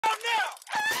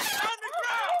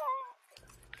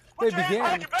They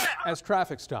began as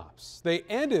traffic stops. They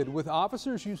ended with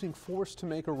officers using force to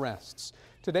make arrests.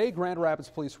 Today, Grand Rapids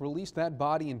Police released that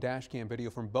body and dash cam video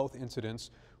from both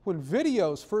incidents. When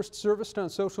videos first surfaced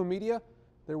on social media,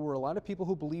 there were a lot of people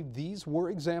who believed these were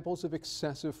examples of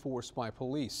excessive force by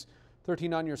police.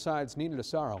 13 on your side's Nina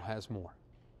DeSaro has more.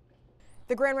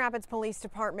 The Grand Rapids Police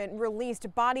Department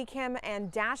released body cam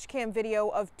and dash cam video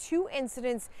of two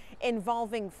incidents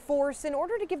involving force in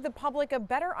order to give the public a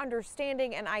better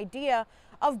understanding and idea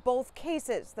of both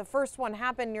cases. The first one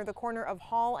happened near the corner of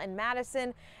Hall and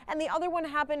Madison, and the other one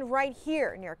happened right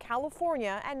here near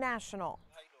California and National.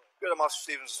 Good, I'm Officer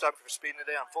Stevens. Stop you for speeding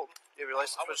today on Fulton. You have your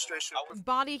license registration.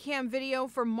 Body cam video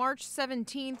from March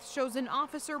 17th shows an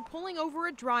officer pulling over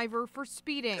a driver for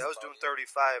speeding. Yeah, I was doing 35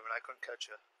 and I couldn't catch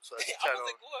you. So I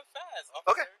was going fast, officer.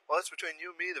 Okay, well, it's between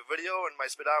you, me, the video, and my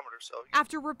speedometer. So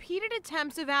after repeated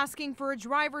attempts of asking for a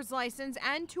driver's license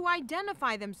and to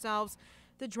identify themselves,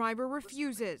 the driver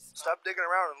refuses. Stop digging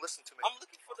around and listen to me. I'm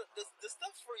looking for the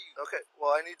stuff for you. Okay,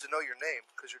 well, I need to know your name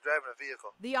because you're driving a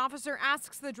vehicle. The officer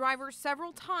asks the driver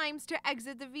several times to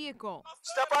exit the vehicle.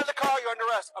 Step out of the car, you're under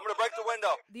arrest. I'm going to break the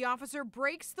window. The officer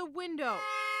breaks the window.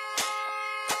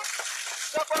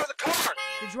 Step out of the car.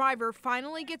 The driver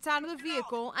finally gets out of the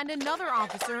vehicle and another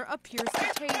officer appears to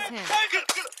tase him.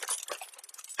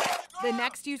 The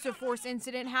next use of force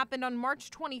incident happened on March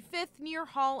 25th near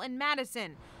Hall and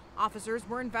Madison. Officers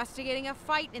were investigating a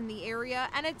fight in the area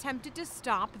and attempted to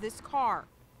stop this car.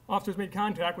 Officers made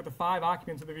contact with the 5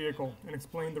 occupants of the vehicle and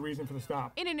explained the reason for the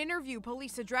stop. In an interview,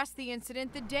 police addressed the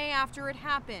incident the day after it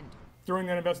happened. During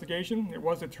that investigation, it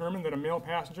was determined that a male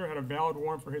passenger had a valid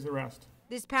warrant for his arrest.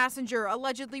 This passenger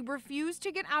allegedly refused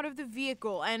to get out of the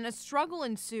vehicle, and a struggle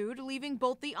ensued, leaving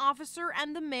both the officer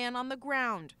and the man on the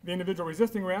ground. The individual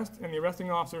resisting arrest and the arresting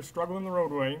officer struggled in the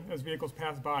roadway as vehicles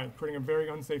passed by, creating a very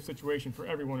unsafe situation for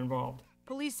everyone involved.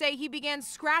 Police say he began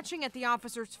scratching at the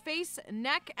officer's face,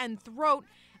 neck, and throat,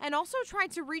 and also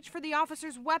tried to reach for the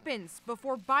officer's weapons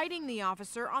before biting the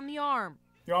officer on the arm.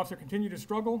 The officer continued to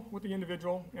struggle with the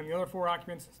individual, and the other 4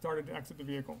 occupants started to exit the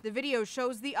vehicle. The video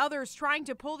shows the others trying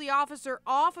to pull the officer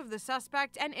off of the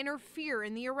suspect and interfere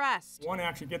in the arrest. One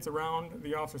actually gets around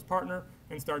the officer's partner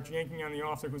and starts yanking on the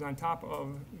officer who's on top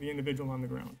of the individual on the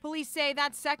ground. Police say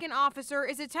that second officer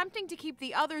is attempting to keep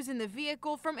the others in the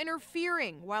vehicle from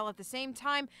interfering, while at the same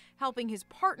time helping his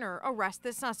partner arrest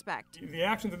the suspect. The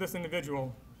actions of this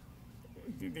individual,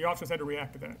 the officers had to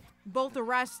react to that. Both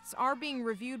arrests are being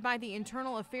reviewed by the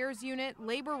Internal Affairs Unit,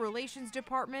 Labor Relations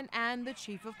Department, and the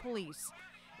Chief of Police.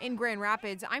 In Grand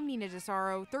Rapids, I'm Nina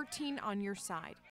DeSaro, 13 on your side.